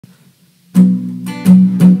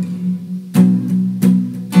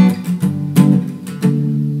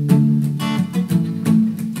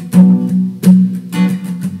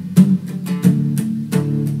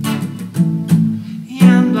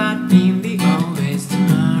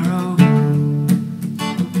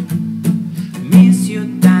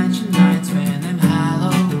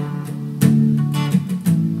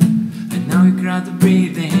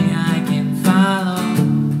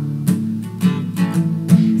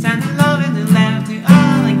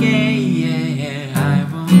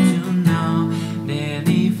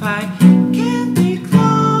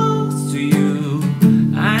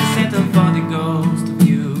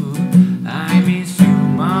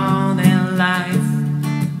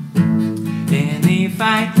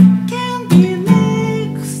I can't be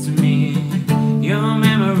next to me. Your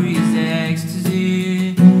memory is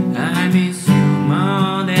ecstasy. I miss you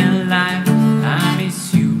more than life. I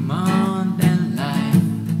miss you more than life.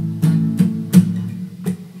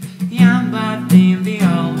 Yeah, but in the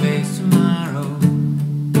always tomorrow.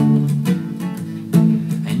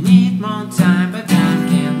 I need more time, but time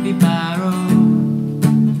can't be borrowed.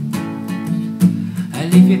 I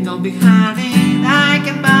leave it all behind and I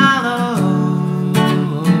can follow.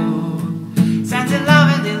 Since the love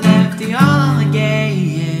and they left it all on the gate,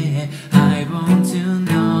 yeah. I want to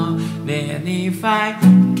know that if I